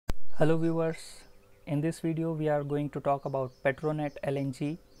Hello viewers, in this video we are going to talk about Petronet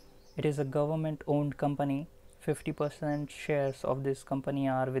LNG. It is a government owned company. 50% shares of this company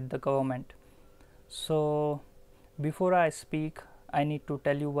are with the government. So before I speak, I need to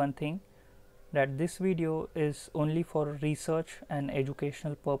tell you one thing, that this video is only for research and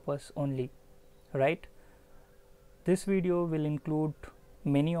educational purpose only, right? This video will include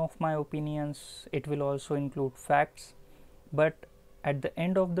many of my opinions. It will also include facts, but at the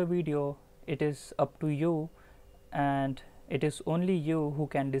end of the video it is up to you, and it is only you who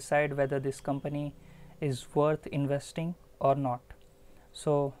can decide whether this company is worth investing or not.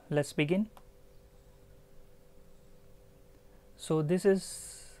 So let's begin. So this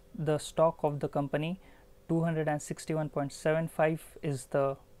is the stock of the company. 261.75 is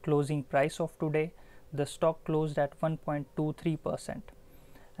the closing price of today. The stock closed at 1.23%,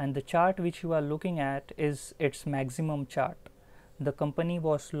 and the chart which you are looking at is its maximum chart. The company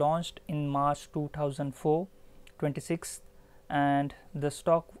was launched in March 2004, 26th, and the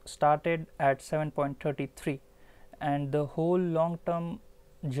stock started at 7.33, and the whole long term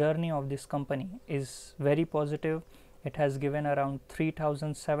journey of this company is very positive. It has given around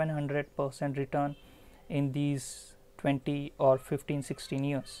 3700% return in these 20 or 15-16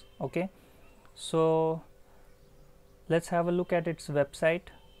 years. Okay, so let's have a look at its website.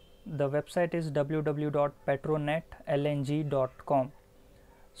 The website is www.petronetlng.com.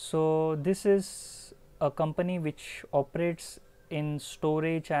 So this is a company which operates in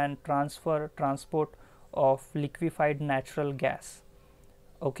storage and transport of liquefied natural gas.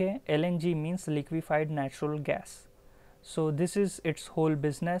 Okay, LNG means liquefied natural gas. So this is its whole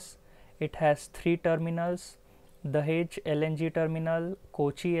business. It has 3 terminals: Dahej LNG terminal,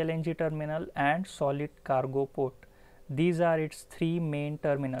 Kochi LNG terminal, and solid cargo port. These are its 3 main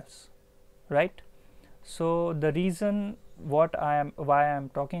terminals, right? So the reason why I am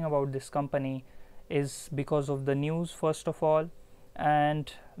talking about this company is because of the news first of all,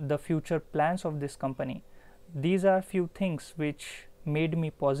 and the future plans of this company. These are few things which made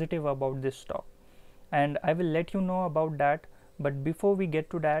me positive about this stock, and I will let you know about that. But before we get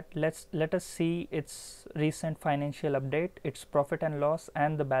to that, let us see its recent financial update, its profit and loss,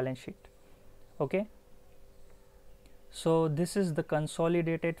 and the balance sheet. Okay, so this is the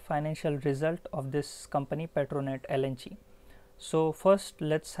consolidated financial result of this company, Petronet LNG. So first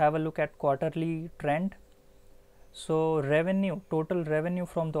let's have a look at quarterly trend. So total revenue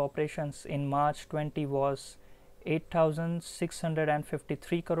from the operations in March 20 was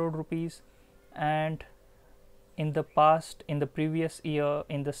 8,653 crore rupees, and in the previous year,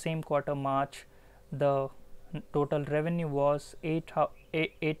 in the same quarter March, the total revenue was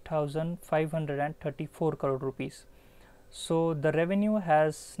 8,534 crore rupees. So the revenue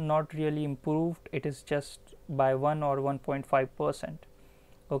has not really improved, it is just by 1 or 1.5%.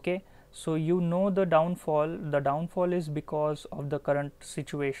 Okay, so you know the downfall is because of the current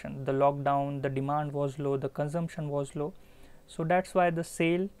situation, the lockdown, the demand was low, the consumption was low, so that's why the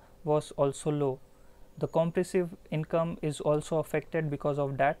sale was also low. The comprehensive income is also affected because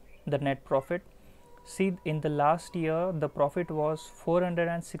of that, the net profit. See, in the last year the profit was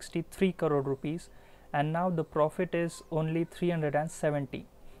 463 crore rupees, and now the profit is only 370.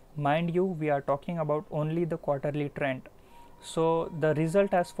 Mind you, we are talking about only the quarterly trend, so the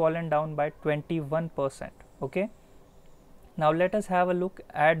result has fallen down by 21%. Okay, now let us have a look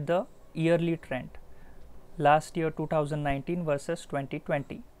at the yearly trend, last year 2019 versus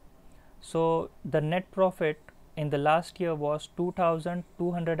 2020. So the net profit in the last year was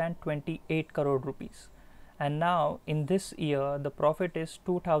 2,228 crore rupees, and now in this year the profit is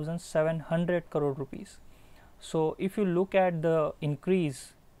 2,700 crore rupees. So if you look at the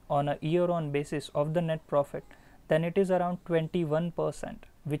increase on a year-on basis of the net profit, then it is around 21%,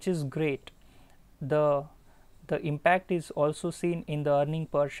 which is great. The impact is also seen in the earning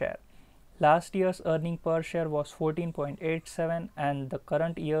per share. Last year's earning per share was 14.87, and the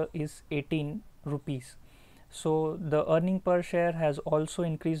current year is 18 rupees. So the earning per share has also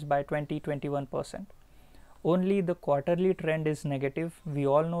increased by 21%. Only the quarterly trend is negative. We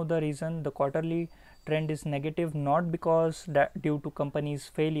all know the reason. The quarterly trend is negative not because that due to company's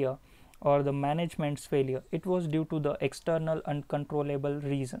failure or the management's failure. It was due to the external uncontrollable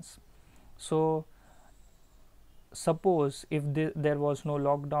reasons. So suppose if there was no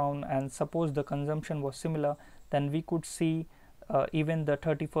lockdown and suppose the consumption was similar, then we could see even the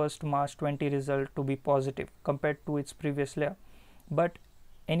 31st March 20 result to be positive compared to its previous year. But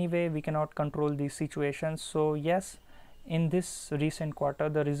anyway, we cannot control these situations. So yes, in this recent quarter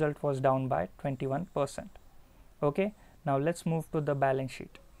the result was down by 21%. Okay, now let's move to the balance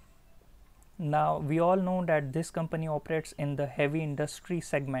sheet. Now we all know that this company operates in the heavy industry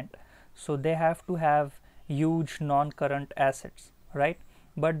segment. so they have to have huge non-current assets, right?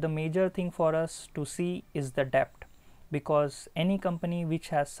 But the major thing for us to see is the debt, because any company which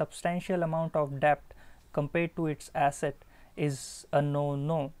has substantial amount of debt compared to its asset is a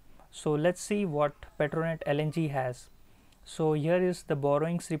no. So let's see what Petronet LNG has. So here is the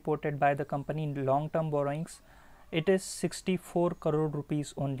borrowings reported by the company in long term borrowings. It is 64 crore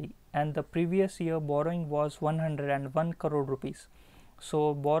rupees only, and the previous year borrowing was 101 crore rupees.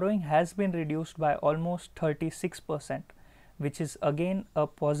 So borrowing has been reduced by almost 36%, which is again a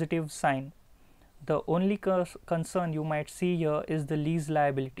positive sign. The only concern you might see here is the lease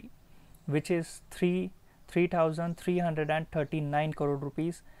liability, which is 3,339 crore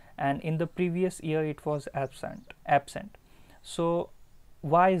rupees, and in the previous year it was absent. So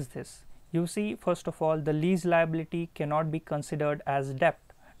why is this? You see, first of all, the lease liability cannot be considered as debt.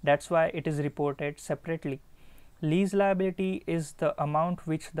 That's why it is reported separately. Lease liability is the amount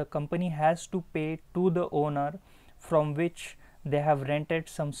which the company has to pay to the owner from which they have rented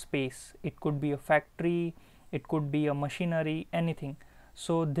some space. It could be a factory, it could be a machinery, anything.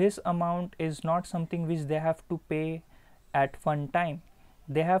 So this amount is not something which they have to pay at one time.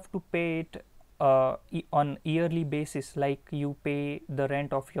 They have to pay it on yearly basis, like you pay the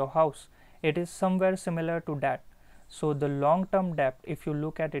rent of your house. It is somewhere similar to that. So the long term debt, if you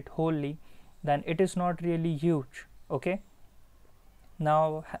look at it wholly, then it is not really huge. Okay,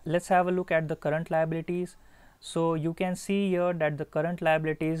 now let's have a look at the current liabilities. So you can see here that the current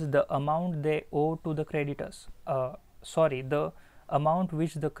liabilities, the amount they owe to the creditors, the amount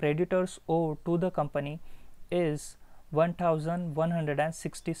which the creditors owe to the company is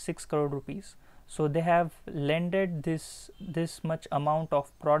 1166 crore rupees. So they have lended this much amount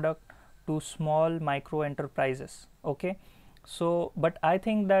of product to small micro enterprises. Okay, so but I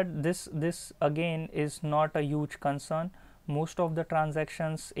think that this again is not a huge concern. Most of the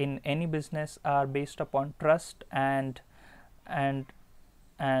transactions in any business are based upon trust and a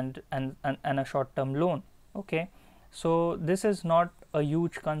short term loan. Okay, so this is not a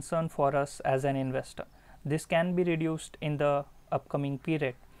huge concern for us as an investor. This can be reduced in the upcoming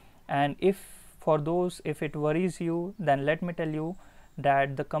period, and if it worries you, then let me tell you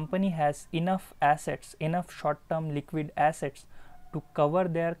that the company has enough assets, enough short term liquid assets to cover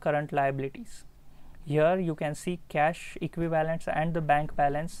their current liabilities. Here you can see cash equivalents and the bank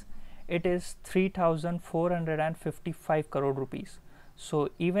balance. It is 3,455 crore rupees. So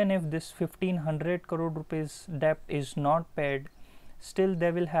even if this 1,500 crore rupees debt is not paid, still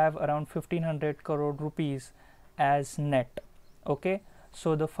they will have around 1,500 crore rupees as net. Okay,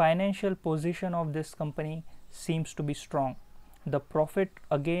 so the financial position of this company seems to be strong. The profit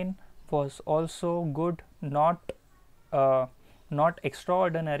again was also good, not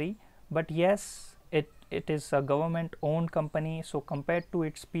extraordinary, but yes, it is a government owned company, so compared to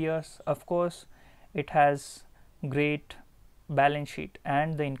its peers, of course it has great balance sheet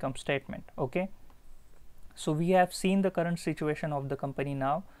and the income statement. Okay, so we have seen the current situation of the company.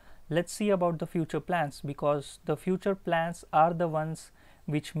 Now let's see about the future plans, because the future plans are the ones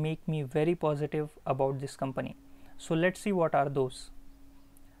which make me very positive about this company. So let's see what are those.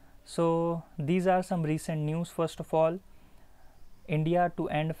 So these are some recent news. First of all, India to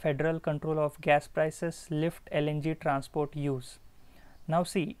end federal control of gas prices, lift LNG transport use. Now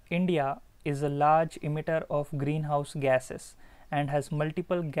see, India is a large emitter of greenhouse gases and has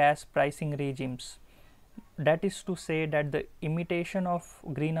multiple gas pricing regimes. That is to say that the emission of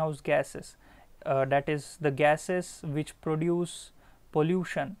greenhouse gases, that is the gases which produce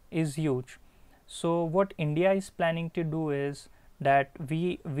pollution, is huge. So what India is planning to do is that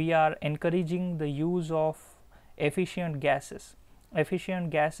we are encouraging the use of efficient gases.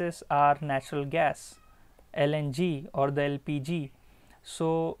 Efficient gases are natural gas, LNG or the LPG.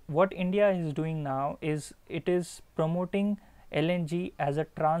 So what India is doing now is it is promoting LNG as a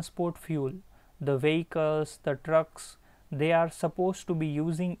transport fuel. The vehicles, the trucks, they are supposed to be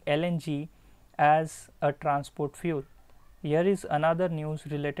using LNG as a transport fuel. Here is another news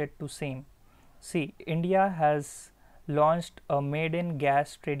related to same. See, India has launched a maiden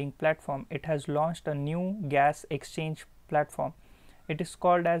gas trading platform. It has launched a new gas exchange platform. It is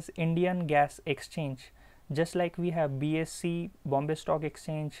called as Indian Gas Exchange. Just like we have BSC, Bombay Stock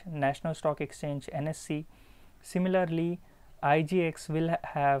Exchange, National Stock Exchange, NSC, similarly IGX will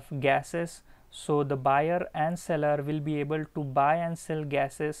have gases, so the buyer and seller will be able to buy and sell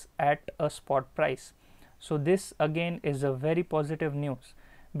gases at a spot price. So this again is a very positive news,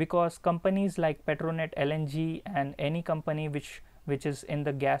 because companies like Petronet LNG and any company which is in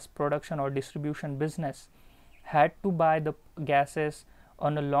the gas production or distribution business had to buy the gases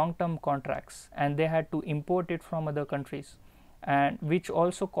on a long term contracts, and they had to import it from other countries. and which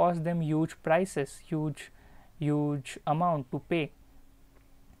also cost them huge prices, huge amount to pay.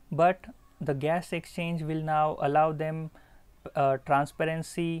 But the gas exchange will now allow them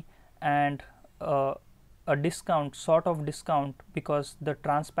transparency and a discount, sort of discount, because the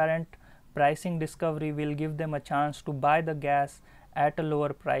transparent pricing discovery will give them a chance to buy the gas at a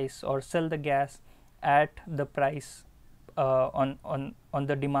lower price or sell the gas at the price on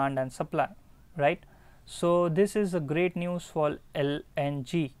the demand and supply, right? So this is a great news for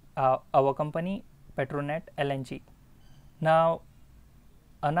LNG, our company Petronet LNG. Now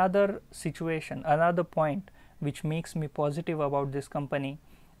another situation, another point which makes me positive about this company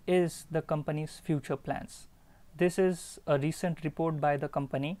is the company's future plans. This is a recent report by the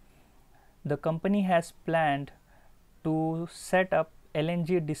company. The company has planned to set up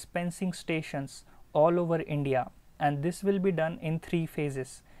LNG dispensing stations all over India, and this will be done in 3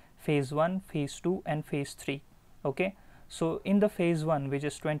 phases: phase 1, phase 2 and phase 3. Okay, so in the phase 1, which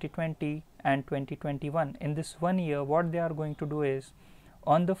is 2020 and 2021, in this 1 year what they are going to do is,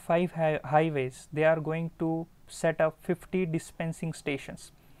 on the 5 highways they are going to set up 50 dispensing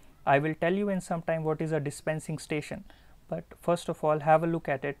stations. I will tell you in some time what is a dispensing station, but first of all have a look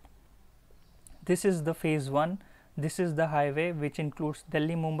at it. This is the phase 1. This is the highway which includes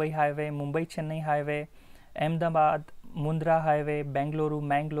Delhi Mumbai highway, Mumbai Chennai highway, Ahmedabad Mundra highway, Bangalore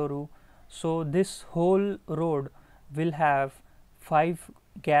Mangaluru. So this whole road will have 5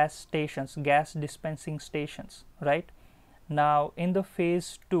 gas stations, gas dispensing stations, right? Now in the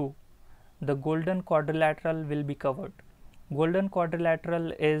phase 2, the golden quadrilateral will be covered. Golden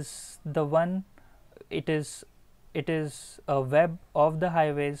quadrilateral is the one, it is a web of the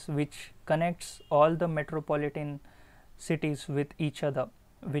highways which connects all the metropolitan cities with each other,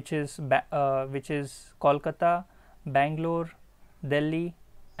 which is Kolkata, Bangalore, Delhi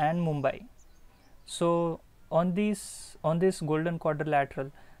and Mumbai. So on this golden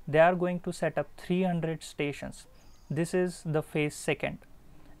quadrilateral they are going to set up 300 stations. This is the phase 2nd,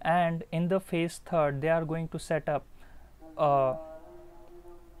 and in the phase 3rd they are going to set up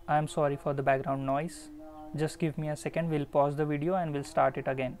I am sorry for the background noise, just give me a second, we'll pause the video and we'll start it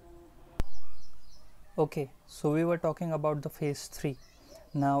again. Okay, so we were talking about the phase 3.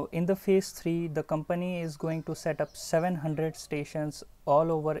 Now in the phase 3 the company is going to set up 700 stations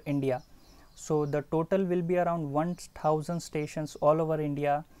all over India. So the total will be around 1000 stations all over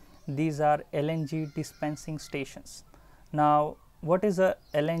India. These are LNG dispensing stations. Now what is a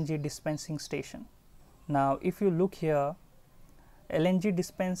LNG dispensing station? Now if you look here, LNG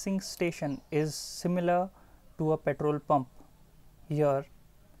dispensing station is similar to a petrol pump. Here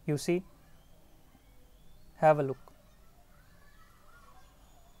you see, have a look.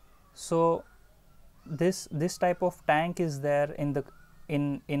 So this type of tank is there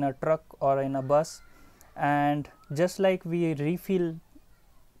in a truck or in a bus, and just like we refill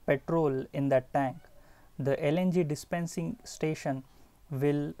petrol in that tank, the LNG dispensing station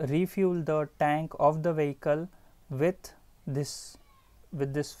will refuel the tank of the vehicle with this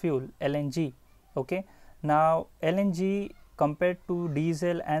fuel LNG. Okay, now LNG compared to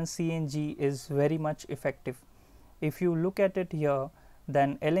diesel and CNG is very much effective. If you look at it here,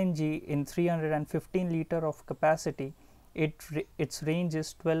 then LNG in 315 liter of capacity, its range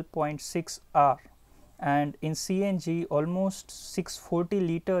is 12.6 hour, and in CNG almost 640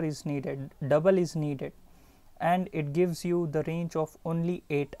 liter is needed, double is needed, and it gives you the range of only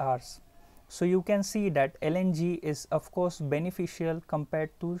 8 hours. So you can see that LNG is of course beneficial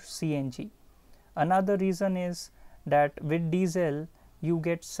compared to CNG. Another reason is that with diesel you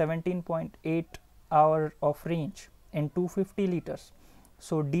get 17.8 hour of range in 250 liters.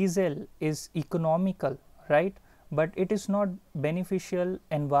 So diesel is economical, right? But it is not beneficial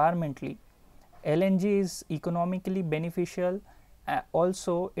environmentally. LNG is economically beneficial,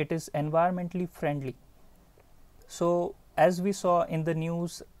 also it is environmentally friendly. So as we saw in the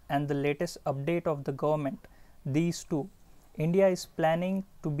news and the latest update of the government, these two, India is planning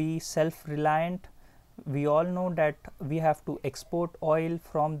to be self-reliant. We all know that we have to export oil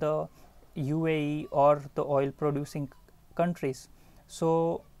from the UAE or the oil producing countries.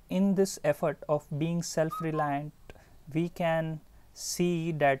 So in this effort of being self-reliant, we can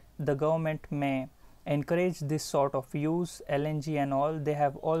see that the government may encourage this sort of use, LNG and all. They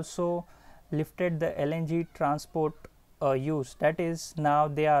have also lifted the LNG transport use, that is, now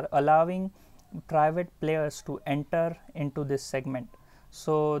they are allowing private players to enter into this segment.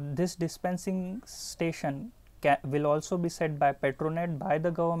 So this dispensing station will also be set by Petronet, by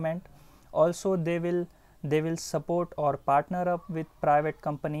the government. Also they will support or partner up with private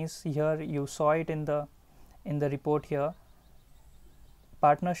companies. Here you saw it in the report here,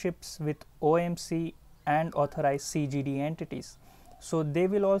 partnerships with OMC and authorized CGD entities. So they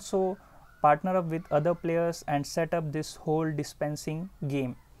will also partner up with other players and set up this whole dispensing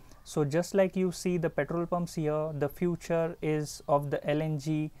game. So just like you see the petrol pumps here, the future is of the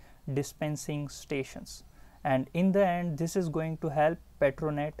LNG dispensing stations, and in the end this is going to help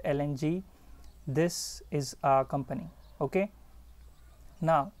Petronet LNG. This is our company. Okay,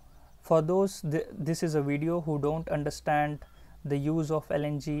 now for those this is a video who don't understand the use of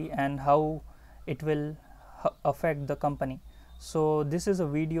LNG and how it will affect the company. So this is a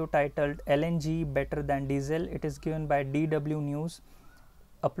video titled LNG better than diesel. It is given by DW News,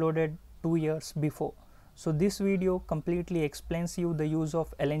 uploaded 2 years before. So this video completely explains you the use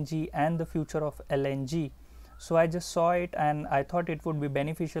of LNG and the future of LNG. So I just saw it and I thought it would be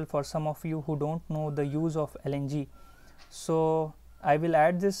beneficial for some of you who don't know the use of LNG. So I will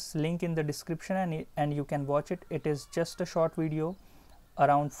add this link in the description and you can watch it. It is just a short video,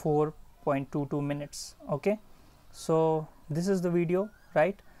 around 4.22 minutes. Okay, so this is the video.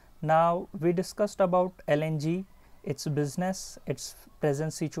 Right now we discussed about LNG, its business, its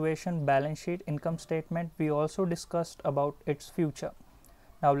present situation, balance sheet, income statement. We also discussed about its future.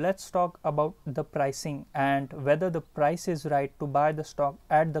 Now let's talk about the pricing and whether the price is right to buy the stock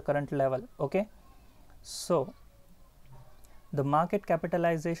at the current level. Okay, so the market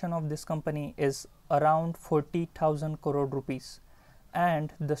capitalization of this company is around 40,000 crore rupees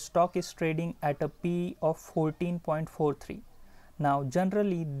and the stock is trading at a P of 14.43. Now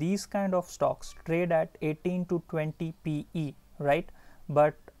generally these kind of stocks trade at 18 to 20 PE, right?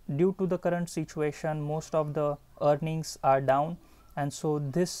 But due to the current situation, most of the earnings are down, and so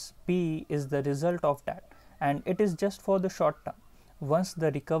this P is the result of that, and it is just for the short term. Once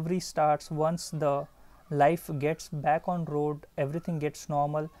the recovery starts, once the life gets back on road, everything gets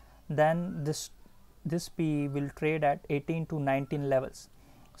normal, then this P will trade at 18 to 19 levels.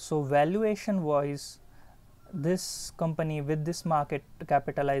 So valuation wise, this company with this market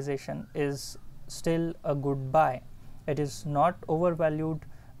capitalization is still a good buy. It is not overvalued,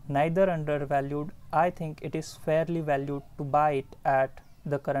 neither undervalued. I think it is fairly valued to buy it at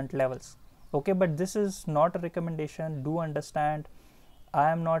the current levels. Okay, but this is not a recommendation. Do understand, I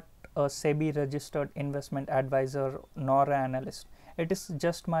am not a SEBI registered investment advisor nor an analyst. It is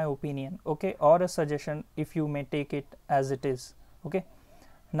just my opinion, okay, or a suggestion if you may take it as it is. Okay,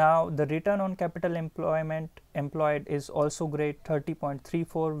 now the return on capital employed is also great,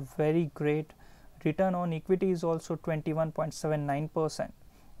 30.34, very great. Return on equity is also 21.79%.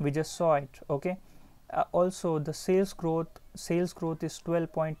 We just saw it. Okay, also the sales growth is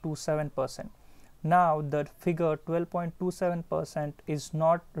 12.27%. Now the figure 12.27% is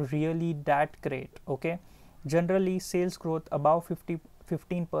not really that great. Okay, generally sales growth above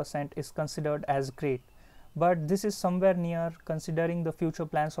 15% is considered as great, but this is somewhere near. Considering the future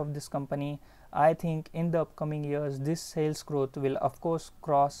plans of this company, I think in the upcoming years this sales growth will of course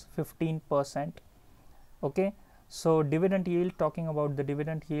cross 15%. Okay, so dividend yield, talking about the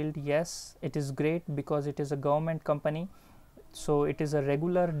dividend yield, yes, it is great because it is a government company, so it is a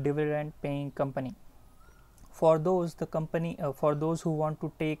regular dividend paying company. For those for those who want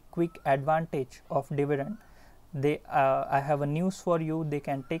to take quick advantage of dividend, I have a news for you. They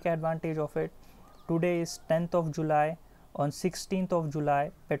can take advantage of it. Today is 10th of July. On 16th of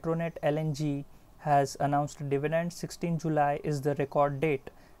July, Petronet LNG has announced dividend. 16th July is the record date,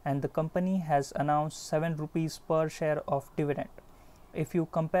 and the company has announced 7 rupees per share of dividend. If you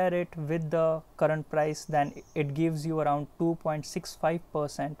compare it with the current price, then it gives you around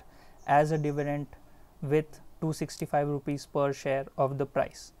 2.65% as a dividend with 265 rupees per share of the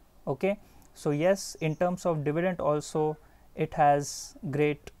price. Okay, so yes, in terms of dividend also it has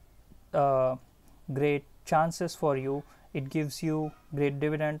great chances for you. It gives you great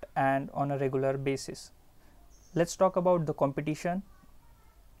dividend and on a regular basis. Let's talk about the competition.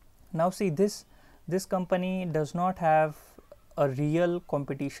 Now see, this company does not have a real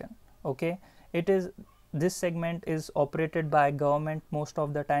competition. Okay, this segment is operated by government most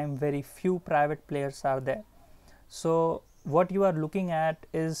of the time. Very few private players are there. So what you are looking at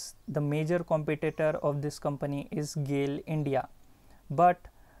is the major competitor of this company is GAIL India, but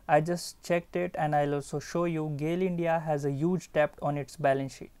I just checked it and I'll also show you. GAIL India has a huge debt on its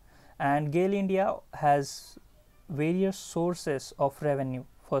balance sheet, and GAIL India has various sources of revenue.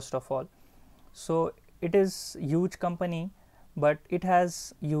 First of all, so it is huge company, but it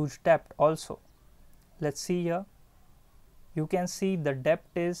has huge debt also. Let's see here. You can see the debt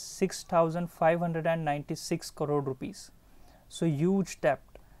is 6,596 crore rupees. So huge debt.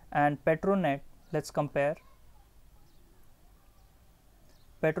 And Petronet, let's compare.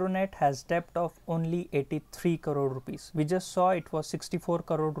 Petronet has debt of only 83 crore rupees. We just saw it was 64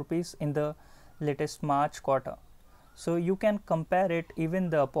 crore rupees in the latest March quarter. So you can compare it, even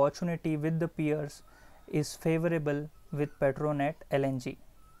the opportunity with the peers is favorable with Petronet LNG,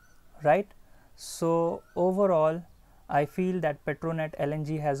 right? So overall, I feel that Petronet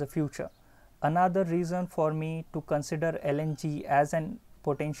LNG has a future. Another reason for me to consider LNG as an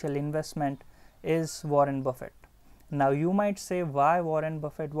potential investment is Warren Buffett. Now you might say, why Warren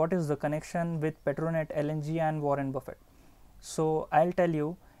Buffett? What is the connection with Petronet LNG and Warren Buffett? So I'll tell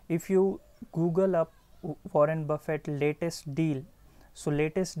you, if you Google up Warren Buffett latest deal, so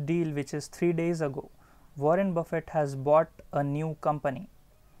latest deal which is 3 days ago, Warren Buffett has bought a new company.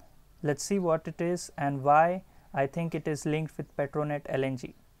 Let's see what it is and why I think it is linked with Petronet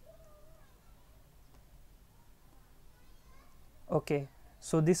LNG. Okay,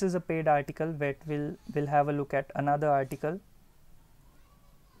 so this is a paid article, but we'll have a look at another article.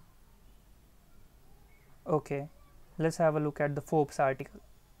 Okay, let's have a look at the Forbes article.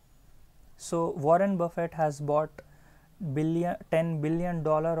 So Warren Buffett has bought $10 billion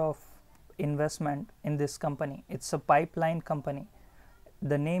of investment in this company. It's a pipeline company.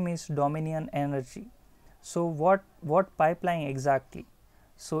 The name is Dominion Energy. So what pipeline exactly?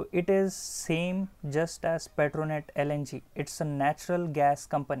 So it is same just as Petronet LNG. It's a natural gas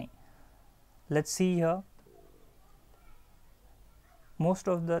company. Let's see here. Most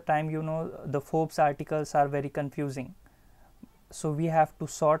of the time, you know, the Forbes articles are very confusing. So we have to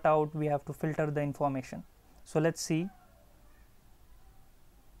sort out, we have to filter the information. So let's see.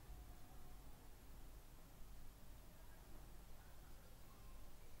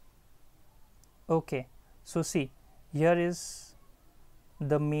 Okay, so see, here is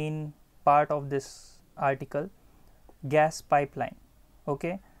the main part of this article, gas pipeline.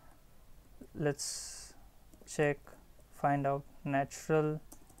 Okay, let's check, find out natural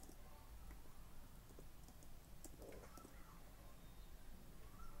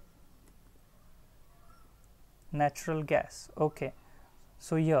gas. Okay,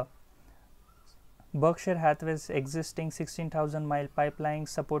 so here Berkshire Hathaway's existing 16,000 mile pipeline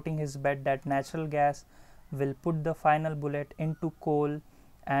supporting his bet that natural gas will put the final bullet into coal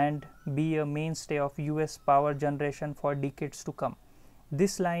and be a mainstay of US power generation for decades to come.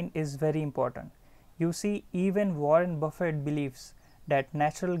 This line is very important. You see, even Warren Buffett believes that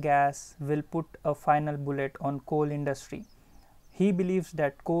natural gas will put a final bullet on coal industry. He believes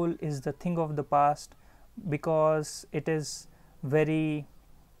that coal is the thing of the past because it is very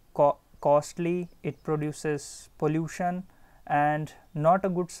costly, it produces pollution and not a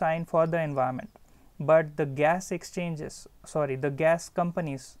good sign for the environment. But the gas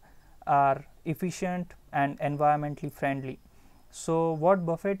companies are efficient and environmentally friendly. So what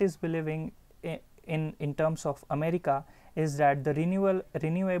Buffett is believing in terms of America is that the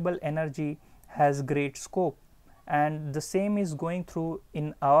renewable energy has great scope, and the same is going through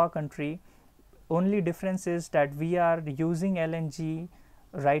in our country. Only difference is that we are using LNG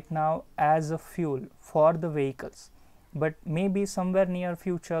right now as a fuel for the vehicles, but maybe somewhere near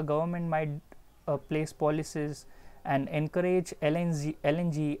future government might place policies and encourage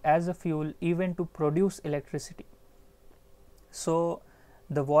LNG as a fuel even to produce electricity. So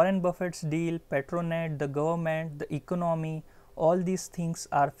the Warren Buffett's deal, Petronet, the government, the economy, all these things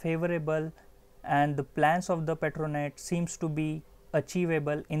are favorable, and the plans of the Petronet seems to be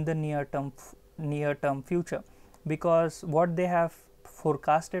achievable in the near term future, because what they have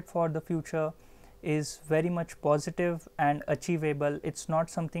forecasted for the future is very much positive and achievable. It's not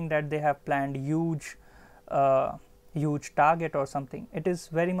something that they have planned huge target or something. It is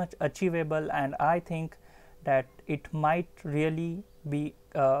very much achievable, and I think that it might really be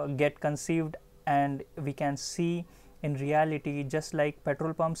get conceived, and we can see in reality, just like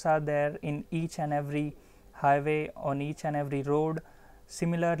petrol pumps are there in each and every highway, on each and every road.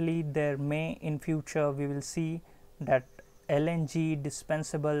 Similarly, there may in future we will see that LNG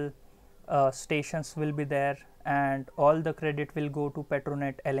dispensable stations will be there, and all the credit will go to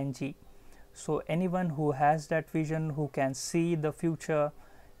Petronet LNG. So anyone who has that vision, who can see the future,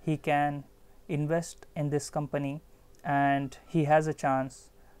 he can invest in this company, and he has a chance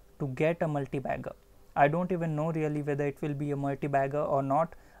to get a multi-bagger. I don't even know really whether it will be a multi-bagger or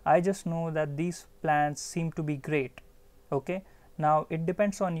not. I just know that these plans seem to be great. Okay, now it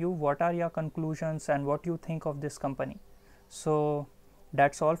depends on you. What are your conclusions and what you think of this company? So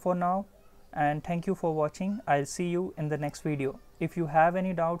that's all for now, and thank you for watching. I'll see you in the next video. If you have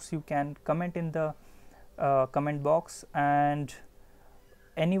any doubts, you can comment in the comment box, and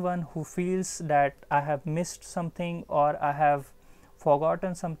anyone who feels that I have missed something, or I have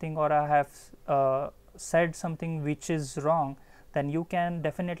forgotten something, or I have said something which is wrong, then you can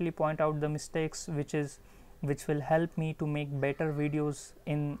definitely point out the mistakes which is which will help me to make better videos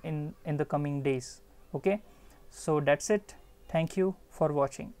in the coming days. Okay, so that's it. Thank you for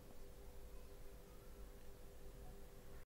watching.